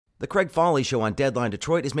The Craig Foley Show on Deadline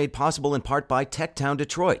Detroit is made possible in part by TechTown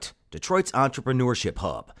Detroit, Detroit's entrepreneurship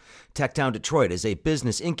hub. TechTown Detroit is a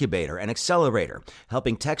business incubator and accelerator,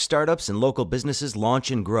 helping tech startups and local businesses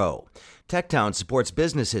launch and grow. TechTown supports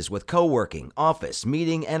businesses with co-working, office,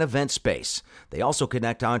 meeting, and event space. They also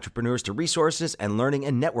connect entrepreneurs to resources and learning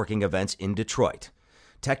and networking events in Detroit.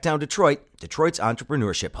 TechTown Detroit, Detroit's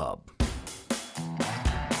entrepreneurship hub.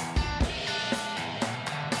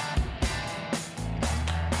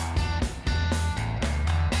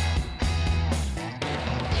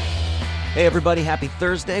 Hey everybody, happy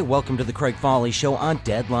Thursday. Welcome to the Craig Foley Show on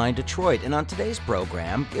Deadline Detroit. And on today's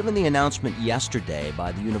program, given the announcement yesterday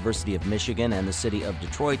by the University of Michigan and the City of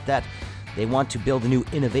Detroit that they want to build a new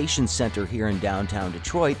innovation center here in downtown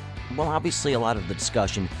Detroit, well, obviously a lot of the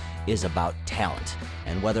discussion is about talent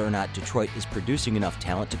and whether or not Detroit is producing enough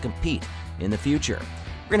talent to compete in the future.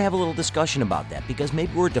 We're going to have a little discussion about that because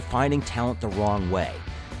maybe we're defining talent the wrong way.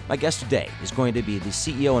 My guest today is going to be the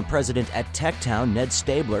CEO and president at TechTown, Ned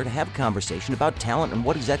Staebler, to have a conversation about talent and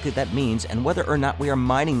what exactly that means and whether or not we are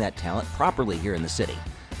mining that talent properly here in the city.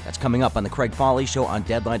 That's coming up on the Craig Foley Show on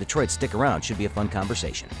Deadline Detroit. Stick around. Should be a fun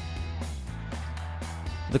conversation.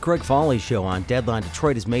 The Craig Foley Show on Deadline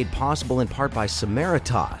Detroit is made possible in part by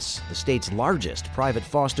Samaritas, the state's largest private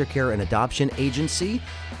foster care and adoption agency.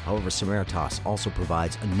 However, Samaritas also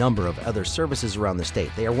provides a number of other services around the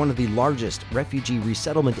state. They are one of the largest refugee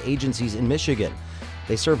resettlement agencies in Michigan.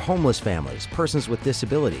 They serve homeless families, persons with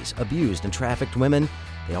disabilities, abused and trafficked women.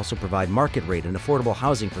 They also provide market rate and affordable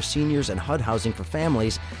housing for seniors and HUD housing for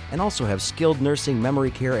families, and also have skilled nursing, memory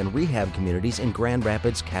care, and rehab communities in Grand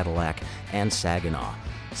Rapids, Cadillac, and Saginaw.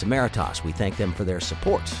 Samaritas, we thank them for their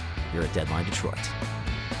support here at Deadline Detroit.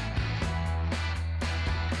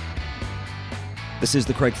 This is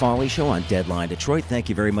the Craig Foley Show on Deadline Detroit. Thank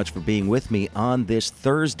you very much for being with me on this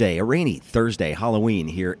Thursday, a rainy Thursday, Halloween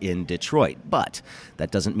here in Detroit. But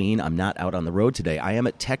that doesn't mean I'm not out on the road today. I am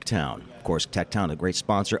at TechTown. Of course, TechTown, a great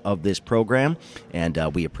sponsor of this program, and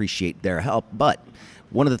we appreciate their help. But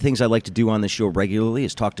one of the things I like to do on this show regularly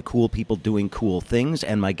is talk to cool people doing cool things,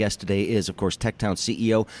 and my guest today is, of course, TechTown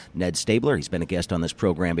CEO Ned Staebler. He's been a guest on this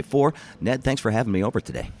program before. Ned, thanks for having me over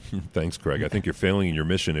today. Thanks, Craig. I think you're failing in your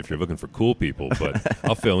mission if you're looking for cool people, but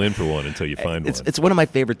I'll fill in for one until you find one. It's one of my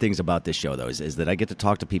favorite things about this show, though, is that I get to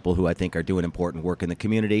talk to people who I think are doing important work in the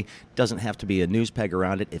community. Doesn't have to be a news peg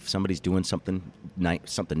around it. If somebody's doing something nice,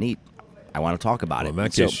 something neat, I want to talk about it. In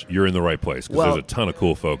that case, you're in the right place because there's a ton of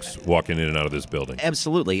cool folks walking in and out of this building.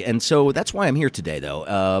 Absolutely. And so that's why I'm here today,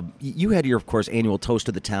 though. You had your, of course, annual Toast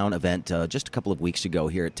of the Town event just a couple of weeks ago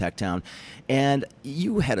here at TechTown, and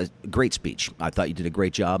you had a great speech. I thought you did a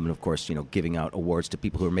great job, and, of course, giving out awards to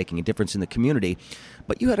people who are making a difference in the community.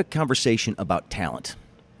 But you had a conversation about talent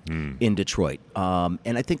in Detroit.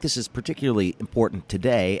 And I think this is particularly important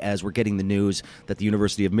today as we're getting the news that the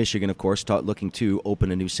University of Michigan, of course, looking to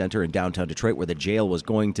open a new center in downtown Detroit where the jail was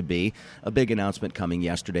going to be. A big announcement coming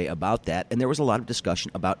yesterday about that. And there was a lot of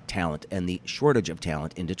discussion about talent and the shortage of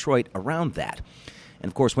talent in Detroit around that. And,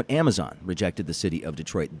 of course, when Amazon rejected the city of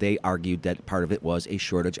Detroit, they argued that part of it was a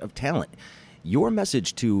shortage of talent. Your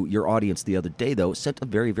message to your audience the other day, though, sent a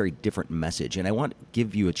very, very different message, and I want to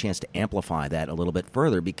give you a chance to amplify that a little bit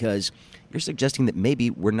further because you're suggesting that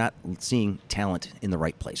maybe we're not seeing talent in the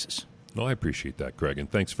right places. No, I appreciate that, Greg, and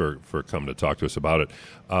thanks for coming to talk to us about it.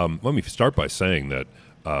 Let me start by saying that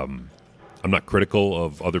I'm not critical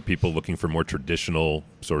of other people looking for more traditional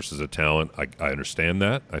sources of talent. I understand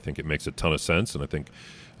that. I think it makes a ton of sense, and I think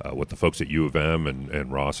what the folks at U of M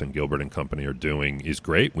and Ross and Gilbert and company are doing is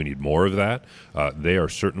great. We need more of that. They are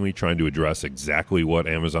certainly trying to address exactly what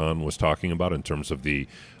Amazon was talking about in terms of the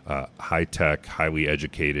high-tech, highly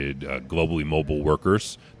educated, globally mobile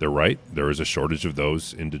workers. They're right. There is a shortage of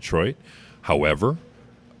those in Detroit. However,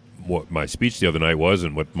 what my speech the other night was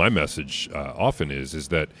and what my message often is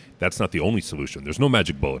that that's not the only solution. There's no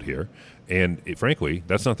magic bullet here. And frankly,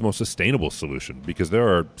 that's not the most sustainable solution because there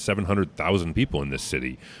are 700,000 people in this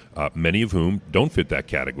city, many of whom don't fit that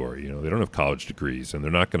category. They don't have college degrees, and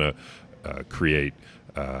they're not going to create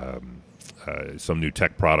some new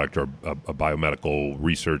tech product or a biomedical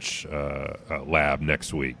research lab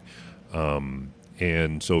next week.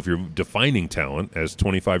 And so if you're defining talent as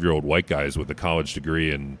 25-year-old white guys with a college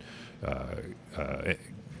degree in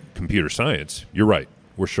computer science, you're right.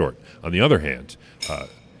 We're short. On the other hand,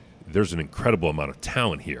 there's an incredible amount of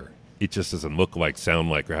talent here. It just doesn't look like, sound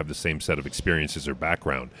like, or have the same set of experiences or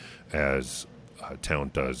background as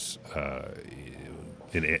talent does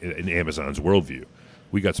in Amazon's worldview.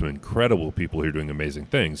 We got some incredible people here doing amazing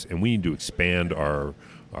things, and we need to expand our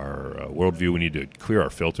worldview. We need to clear our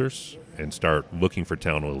filters and start looking for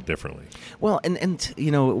talent a little differently. Well, and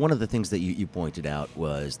one of the things that you pointed out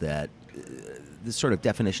was that the sort of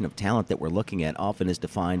definition of talent that we're looking at often is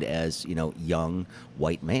defined as, young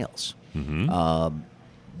white males. Mm-hmm.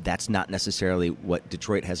 That's not necessarily what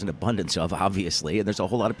Detroit has an abundance of, obviously. And there's a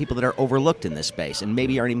whole lot of people that are overlooked in this space and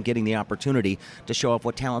maybe aren't even getting the opportunity to show off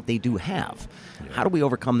what talent they do have. Yeah. How do we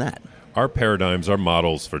overcome that? Our paradigms, our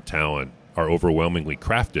models for talent are overwhelmingly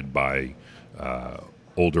crafted by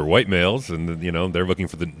older white males, and they're looking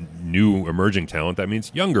for the new emerging talent. That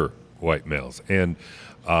means younger white males. And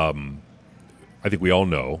I think we all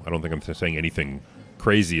know, I don't think I'm saying anything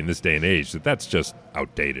crazy in this day and age, that's just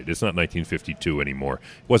outdated. It's not 1952 anymore.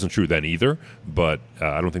 It wasn't true then either, but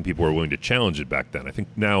I don't think people were willing to challenge it back then. I think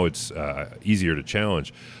now it's easier to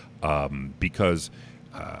challenge because,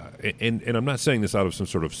 and I'm not saying this out of some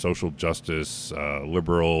sort of social justice,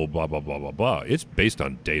 liberal, blah, blah, blah, blah, blah. It's based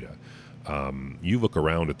on data. You look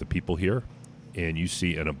around at the people here, and you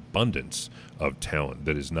see an abundance of talent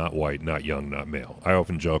that is not white, not young, not male. I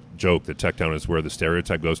often joke that TechTown is where the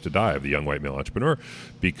stereotype goes to die of the young white male entrepreneur,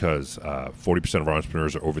 because 40% of our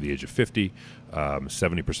entrepreneurs are over the age of 50,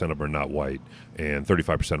 70% of them are not white, and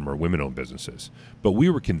 35% of them are women-owned businesses. But we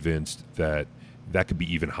were convinced that could be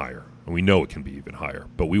even higher, and we know it can be even higher,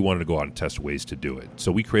 but we wanted to go out and test ways to do it.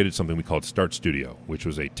 So we created something we called Start Studio, which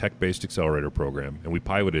was a tech-based accelerator program, and we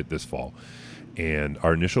piloted it this fall. And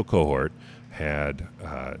our initial cohort had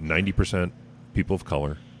 90% people of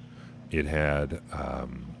color. It had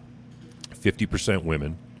 50%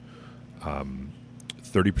 women.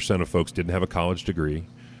 30% of folks didn't have a college degree.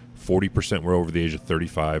 40% were over the age of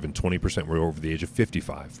 35, and 20% were over the age of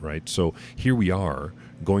 55, right? So here we are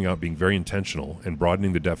going out being very intentional and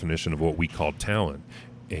broadening the definition of what we call talent.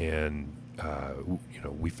 And,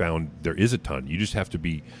 we found there is a ton. You just have to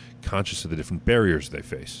be conscious of the different barriers they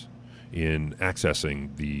face in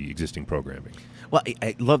accessing the existing programming. Well,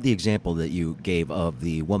 I love the example that you gave of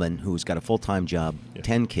the woman who's got a full-time job,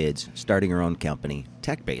 10 kids, starting her own company,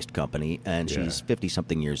 tech-based company, and she's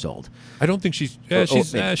 50-something years old. I don't think she's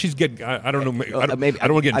getting. I don't know. I don't want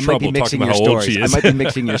to get in trouble talking about how old she is. I might be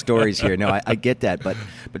mixing your stories here. No, I get that, but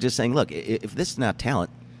just saying, look, if this is not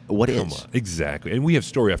talent, what is? Come on. Exactly, and we have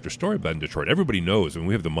story after story about in Detroit. Everybody knows, and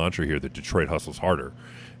we have the mantra here that Detroit hustles harder,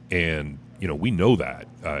 and we know that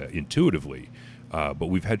intuitively. But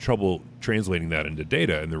we've had trouble translating that into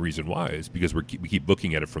data, and the reason why is because we keep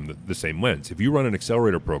looking at it from the same lens. If you run an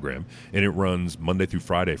accelerator program and it runs Monday through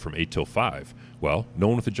Friday from 8 till 5, well, no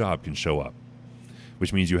one with a job can show up,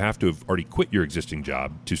 which means you have to have already quit your existing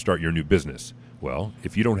job to start your new business. Well,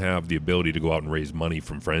 if you don't have the ability to go out and raise money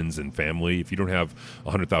from friends and family, if you don't have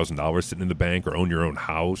 $100,000 sitting in the bank or own your own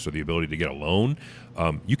house or the ability to get a loan,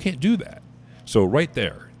 you can't do that. So right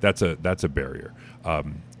there, that's a barrier.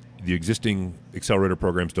 The existing accelerator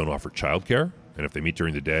programs don't offer childcare, and if they meet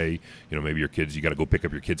during the day, maybe your kids, you got to go pick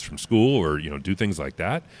up your kids from school or do things like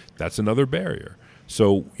that. That's another barrier.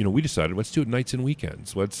 So we decided, let's do it nights and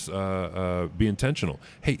weekends. Let's be intentional.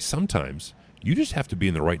 Hey, sometimes you just have to be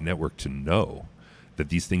in the right network to know that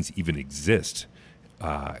these things even exist.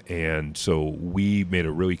 And so we made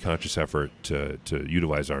a really conscious effort to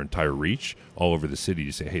utilize our entire reach all over the city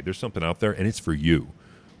to say, hey, there's something out there, and it's for you.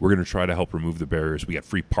 We're going to try to help remove the barriers. We got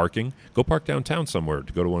free parking. Go park downtown somewhere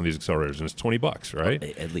to go to one of these accelerators, and it's $20, right?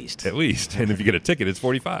 At least. And if you get a ticket, it's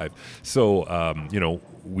 $45. So,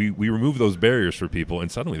 we remove those barriers for people,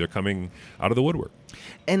 and suddenly they're coming out of the woodwork.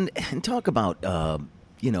 And talk about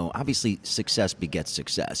obviously success begets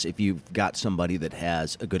success. If you've got somebody that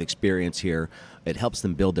has a good experience here, it helps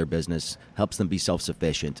them build their business, helps them be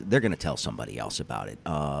self-sufficient, they're going to tell somebody else about it.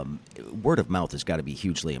 Word of mouth has got to be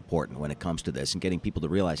hugely important when it comes to this and getting people to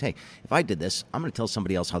realize, hey, if I did this, I'm going to tell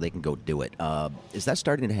somebody else how they can go do it. Is that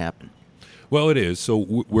starting to happen? Well, it is. So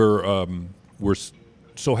we're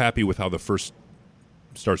so happy with how the first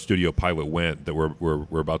Start Studio pilot went that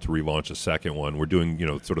we're about to relaunch a second one. We're doing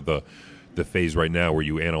sort of the phase right now where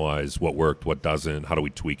you analyze what worked, what doesn't, how do we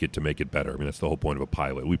tweak it to make it better. I mean, that's the whole point of a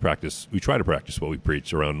pilot. We try to practice what we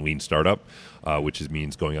preach around lean startup, which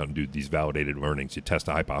means going out and do these validated learnings. You test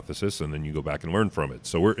a hypothesis and then you go back and learn from it.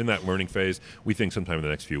 So we're in that learning phase. We think sometime in the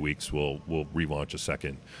next few weeks we'll relaunch a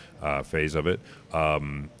second phase of it.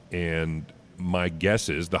 And my guess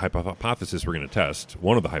is the hypothesis we're going to test,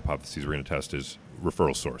 one of the hypotheses we're going to test is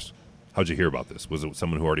referral source. How'd you hear about this? Was it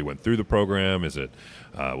someone who already went through the program? Was it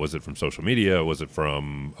from social media? Was it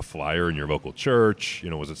from a flyer in your local church?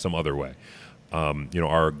 Was it some other way?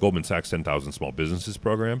 Our Goldman Sachs 10,000 Small Businesses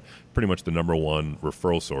program, pretty much the number one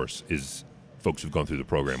referral source is folks who've gone through the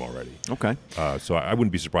program already. Okay. So I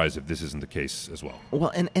wouldn't be surprised if this isn't the case as well.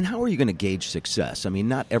 Well, and how are you going to gauge success? I mean,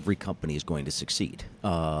 not every company is going to succeed.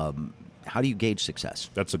 How do you gauge success?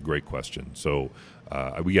 That's a great question. So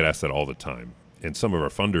we get asked that all the time. And some of our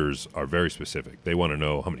funders are very specific. They want to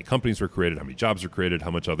know how many companies were created, how many jobs were created, how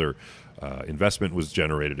much other investment was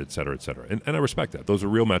generated, et cetera, et cetera. And I respect that. Those are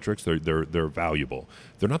real metrics. They're valuable.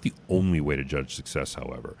 They're not the only way to judge success,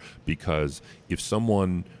 however, because if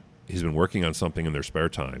someone has been working on something in their spare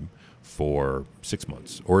time for 6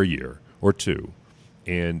 months or a year or two,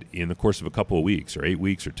 and in the course of a couple of weeks or 8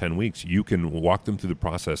 weeks or 10 weeks, you can walk them through the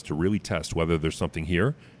process to really test whether there's something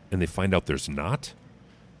here, and they find out there's not.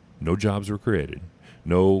 No jobs were created.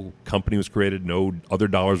 No company was created. No other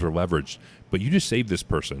dollars were leveraged. But you just saved this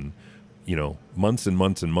person, months and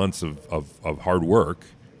months and months of hard work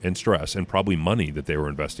and stress and probably money that they were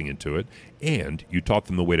investing into it. And you taught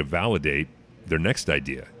them the way to validate their next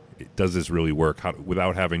idea. Does this really work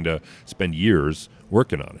without having to spend years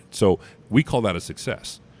working on it? So we call that a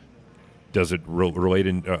success. Does it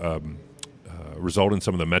result in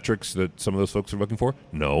some of the metrics that some of those folks are looking for?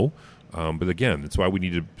 No. But again, that's why we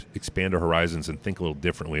need to expand our horizons and think a little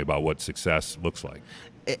differently about what success looks like.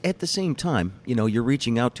 At the same time, you're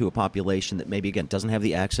reaching out to a population that maybe, again, doesn't have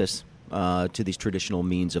the access to these traditional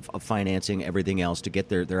means of financing, everything else to get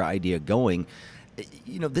their idea going.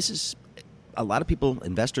 This is a lot of people,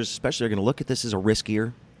 investors especially, are going to look at this as a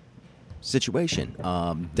riskier situation.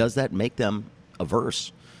 Does that make them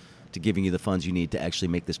averse to giving you the funds you need to actually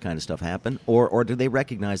make this kind of stuff happen? Or do they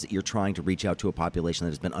recognize that you're trying to reach out to a population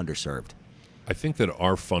that has been underserved? I think that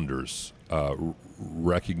our funders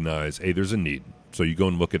recognize, there's a need. So you go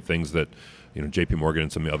and look at things that J.P. Morgan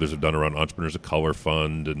and some of the others have done around Entrepreneurs of Color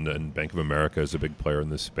Fund, and Bank of America is a big player in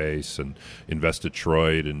this space, and Invest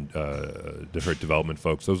Detroit and Detroit Development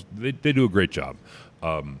folks. They do a great job.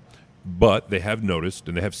 But they have noticed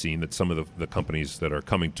and they have seen that some of the companies that are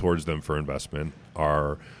coming towards them for investment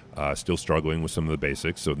are still struggling with some of the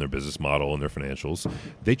basics, so in their business model and their financials.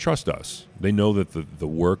 They trust us. They know that the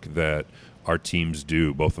work that our teams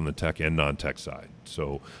do, both on the tech and non-tech side,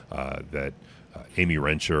 so that Amy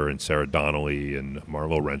Rencher and Sarah Donnelly and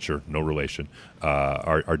Marlo Rencher, no relation,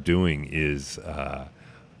 are doing is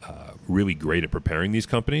really great at preparing these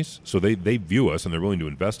companies. So they view us and they're willing to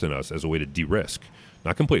invest in us as a way to de-risk.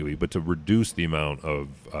 Not completely, but to reduce the amount of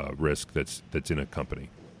risk that's in a company.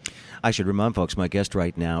 I should remind folks, my guest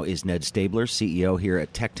right now is Ned Staebler, CEO here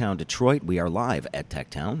at TechTown Detroit. We are live at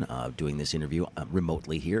TechTown doing this interview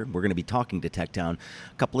remotely here. We're going to be talking to TechTown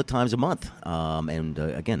a couple of times a month.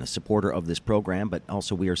 Again, a supporter of this program, but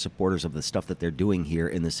also we are supporters of the stuff that they're doing here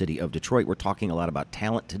in the city of Detroit. We're talking a lot about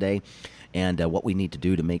talent today and what we need to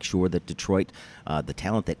do to make sure that Detroit, the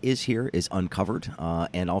talent that is here, is uncovered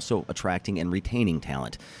and also attracting and retaining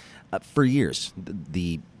talent. For years,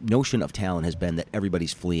 the notion of talent has been that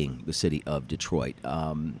everybody's fleeing the city of Detroit.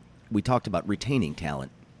 We talked about retaining talent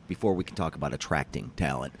before we can talk about attracting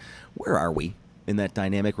talent. Where are we in that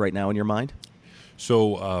dynamic right now in your mind?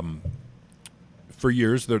 So for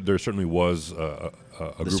years, there certainly was a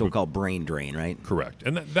the so-called brain drain, right? Correct.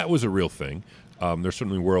 And that was a real thing. There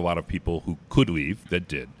certainly were a lot of people who could leave that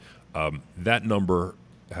did. That number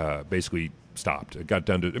basically stopped. It got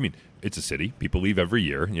down to, it's a city. People leave every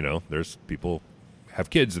year. There's people have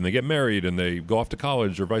kids and they get married and they go off to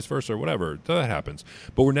college or vice versa or whatever. So that happens.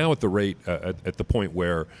 But we're now at the rate, at the point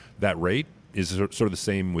where that rate is sort of the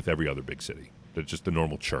same with every other big city. That's just the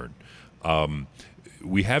normal churn.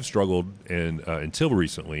 We have struggled until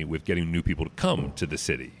recently with getting new people to come to the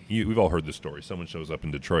city. We've all heard the story. Someone shows up in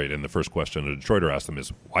Detroit, and the first question a Detroiter asks them is,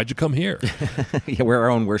 "Why'd you come here?" Yeah, we're our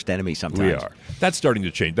own worst enemy sometimes. We are. That's starting to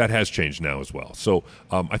change. That has changed now as well. So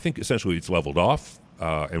I think essentially it's leveled off,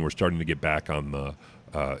 and we're starting to get back on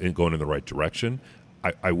going in the right direction.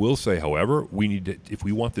 I will say, however, we need to, if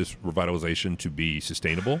we want this revitalization to be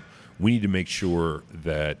sustainable, we need to make sure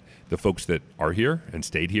that the folks that are here and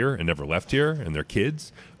stayed here and never left here and their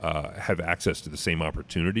kids have access to the same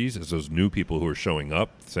opportunities as those new people who are showing up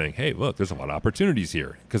saying, hey, look, there's a lot of opportunities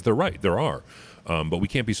here. Because they're right, there are. But we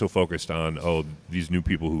can't be so focused on, these new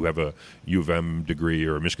people who have a U of M degree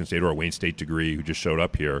or a Michigan State or a Wayne State degree who just showed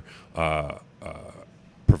up here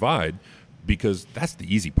provide, because that's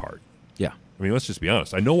the easy part. Yeah. Let's just be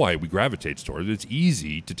honest. I know why we gravitate towards it. It's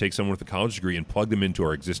easy to take someone with a college degree and plug them into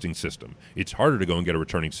our existing system. It's harder to go and get a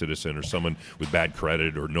returning citizen or someone with bad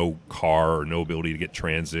credit or no car or no ability to get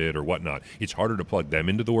transit or whatnot. It's harder to plug them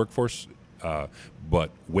into the workforce,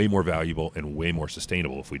 but way more valuable and way more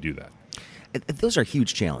sustainable if we do that. Those are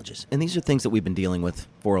huge challenges, and these are things that we've been dealing with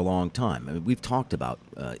for a long time. I mean, we've talked about,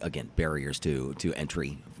 again, barriers to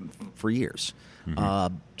entry for years.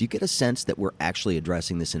 Do you get a sense that we're actually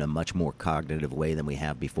addressing this in a much more cognitive way than we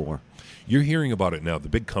have before? You're hearing about it now. The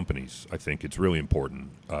big companies, I think it's really important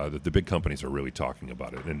that the big companies are really talking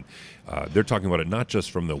about it. And they're talking about it not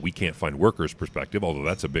just from the we can't find workers perspective, although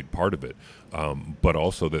that's a big part of it, but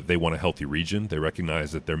also that they want a healthy region. They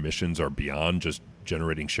recognize that their missions are beyond just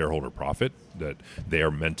generating shareholder profit, that they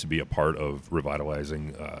are meant to be a part of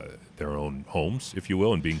revitalizing their own homes, if you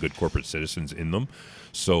will, and being good corporate citizens in them.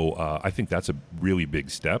 So I think that's a really big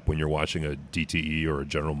step when you're watching a DTE or a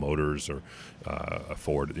General Motors or a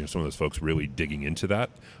Ford, some of those folks really digging into that.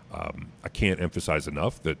 I can't emphasize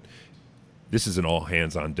enough that this is an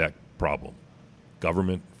all-hands-on-deck problem.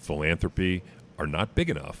 Government, philanthropy are not big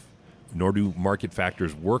enough, nor do market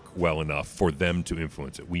factors work well enough for them to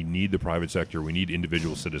influence it. We need the private sector. We need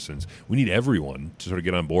individual citizens. We need everyone to sort of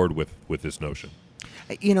get on board with this notion.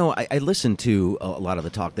 I listen to a lot of the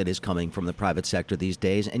talk that is coming from the private sector these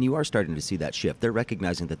days, and you are starting to see that shift. They're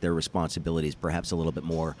recognizing that their responsibility is perhaps a little bit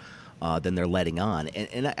more than they're letting on.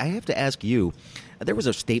 And I have to ask you, there was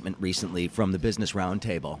a statement recently from the Business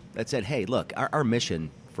Roundtable that said, hey, look, our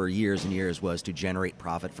mission for years and years was to generate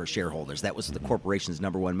profit for shareholders. That was the corporation's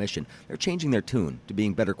number one mission. They're changing their tune to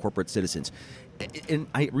being better corporate citizens. And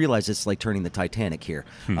I realize it's like turning the Titanic here.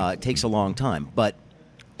 It takes a long time, but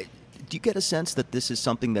do you get a sense that this is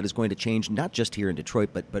something that is going to change not just here in Detroit,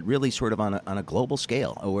 but really sort of on a global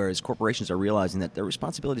scale, whereas corporations are realizing that their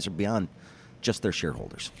responsibilities are beyond just their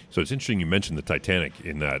shareholders? So it's interesting you mentioned the Titanic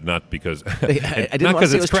in that, not because I didn't not want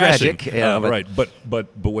to say it's it was crashing, tragic, right? But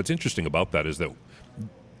what's interesting about that is that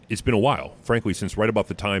it's been a while, frankly, since right about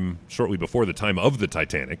the time, shortly before the time of the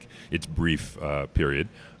Titanic, its brief period,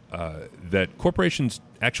 that corporations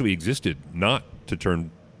actually existed not to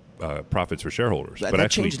turn profits for shareholders, but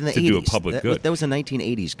actually to 80s. do a public good. That was a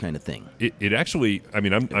 1980s kind of thing. It actually, I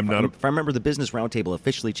mean, I'm not. If I remember, the Business Roundtable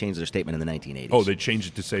officially changed their statement in the 1980s. Oh, they changed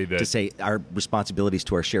it to say that. To say our responsibilities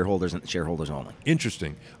to our shareholders and shareholders only.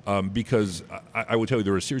 Interesting, because I will tell you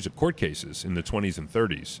there were a series of court cases in the 20s and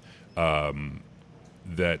 30s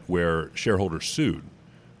that where shareholders sued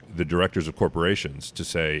the directors of corporations to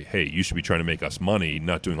say, hey, you should be trying to make us money,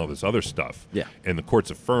 not doing all this other stuff. Yeah. And the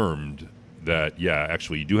courts affirmed that, yeah,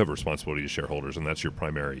 actually you do have a responsibility to shareholders, and that's your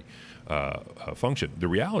primary function. The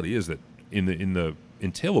reality is that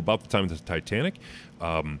until about the time of the Titanic,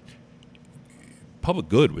 public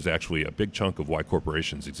good was actually a big chunk of why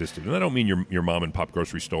corporations existed. And I don't mean your mom and pop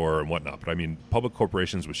grocery store and whatnot, but I mean public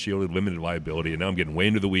corporations with shielded limited liability. And now I'm getting way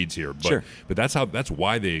into the weeds here, but sure. But that's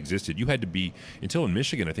why they existed. You had to be, until in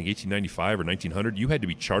Michigan, I think 1895 or 1900, you had to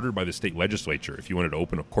be chartered by the state legislature if you wanted to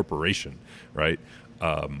open a corporation, right?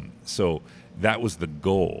 So that was the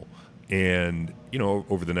goal. And,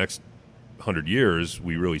 over the next 100 years,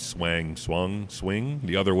 we really swing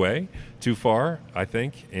the other way too far, I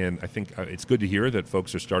think. And I think it's good to hear that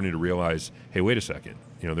folks are starting to realize, hey, wait a second,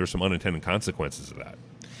 there's some unintended consequences of that.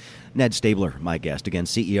 Ned Staebler, my guest, again,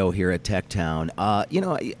 CEO here at TechTown.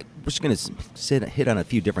 We're just going to hit on a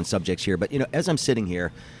few different subjects here, but, as I'm sitting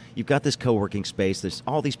here, you've got this co-working space. There's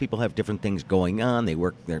all these people have different things going on.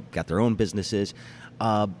 They've got their own businesses.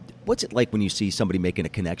 What's it like when you see somebody making a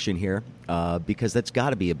connection here? Because that's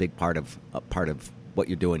got to be a big part of what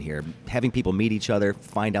you're doing here. Having people meet each other,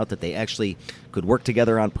 find out that they actually could work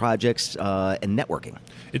together on projects, and networking.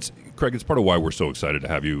 Craig, it's part of why we're so excited to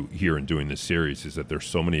have you here and doing this series, is that there's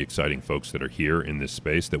so many exciting folks that are here in this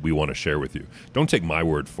space that we want to share with you. Don't take my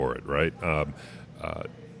word for it, right?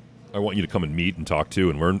 I want you to come and meet and talk to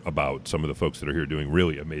and learn about some of the folks that are here doing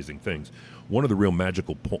really amazing things. One of the real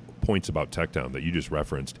magical points about TechTown that you just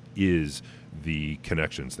referenced is the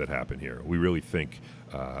connections that happen here. We really think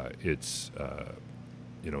it's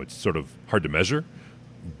sort of hard to measure,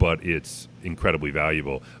 but it's incredibly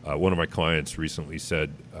valuable. One of my clients recently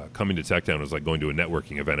said coming to TechTown is like going to a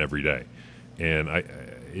networking event every day. And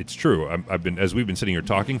it's true. As we've been sitting here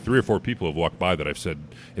talking, 3 or 4 people have walked by that I've said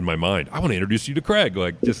in my mind, I want to introduce you to Craig,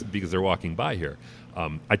 just because they're walking by here.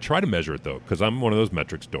 I try to measure it, though, because I'm one of those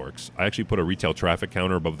metrics dorks. I actually put a retail traffic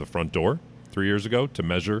counter above the front door 3 years ago to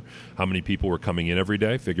measure how many people were coming in every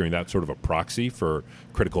day, figuring that's sort of a proxy for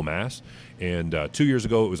critical mass. And 2 years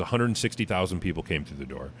ago, it was 160,000 people came through the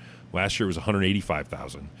door. Last year it was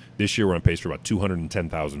 185,000. This year we're on pace for about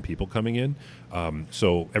 210,000 people coming in.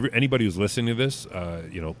 So anybody who's listening to this,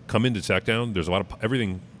 come into TechTown. There's a lot of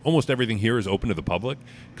everything almost everything here is open to the public.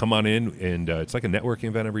 Come on in, and it's like a networking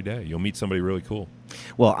event every day. You'll meet somebody really cool.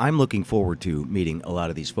 Well, I'm looking forward to meeting a lot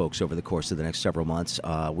of these folks over the course of the next several months.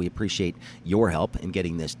 We appreciate your help in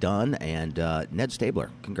getting this done. And Ned Staebler,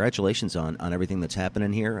 congratulations on everything that's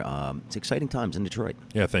happening here. It's exciting times in Detroit.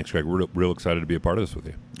 Yeah, thanks, Greg. We're real excited to be a part of this with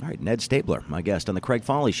you. All right, Ned Staebler, my guest on the Craig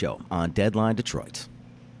Foley Show on Deadline Detroit.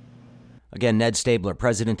 Again, Ned Staebler,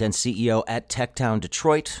 President and CEO at TechTown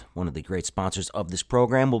Detroit, one of the great sponsors of this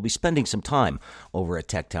program. We'll be spending some time over at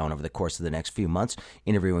TechTown over the course of the next few months,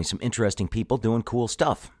 interviewing some interesting people doing cool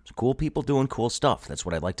stuff. Some cool people doing cool stuff. That's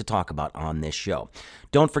what I'd like to talk about on this show.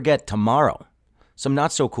 Don't forget, tomorrow, some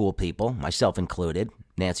not-so-cool people, myself included,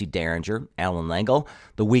 Nancy Derringer, Alan Langel,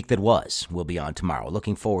 The Week That Was will be on tomorrow.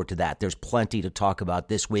 Looking forward to that. There's plenty to talk about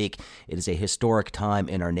this week. It is a historic time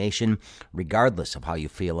in our nation. Regardless of how you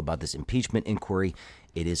feel about this impeachment inquiry,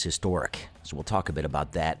 it is historic. So we'll talk a bit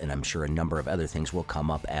about that, and I'm sure a number of other things will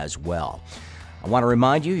come up as well. I want to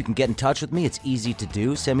remind you can get in touch with me. It's easy to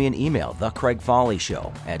do. Send me an email,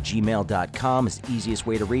 thecraigfoleyshow@gmail.com is the easiest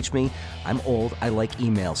way to reach me. I'm old. I like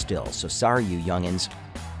email still, so sorry, you youngins.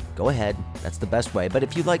 Go ahead. That's the best way. But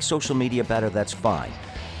if you like social media better, that's fine.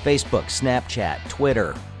 Facebook, Snapchat,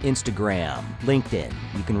 Twitter, Instagram, LinkedIn.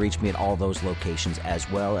 You can reach me at all those locations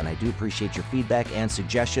as well, and I do appreciate your feedback and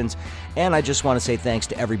suggestions. And I just want to say thanks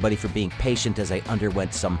to everybody for being patient as I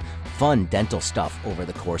underwent some fun dental stuff over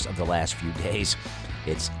the course of the last few days.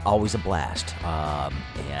 It's always a blast.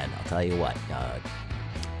 And I'll tell you what,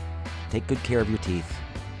 take good care of your teeth.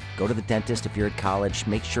 Go to the dentist if you're at college.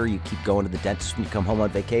 Make sure you keep going to the dentist when you come home on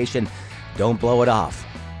vacation. Don't blow it off,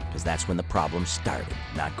 because that's when the problem started.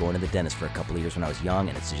 Not going to the dentist for a couple of years when I was young,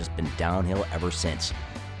 and it's just been downhill ever since.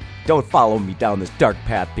 Don't follow me down this dark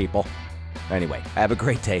path, people. Anyway, have a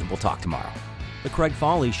great day. We'll talk tomorrow. The Craig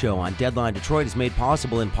Foley Show on Deadline Detroit is made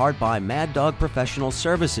possible in part by Mad Dog Professional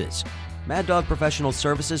Services. Mad Dog Professional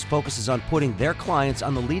Services focuses on putting their clients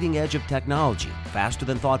on the leading edge of technology, faster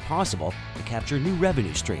than thought possible, to capture new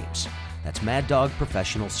revenue streams. That's Mad Dog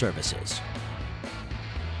Professional Services.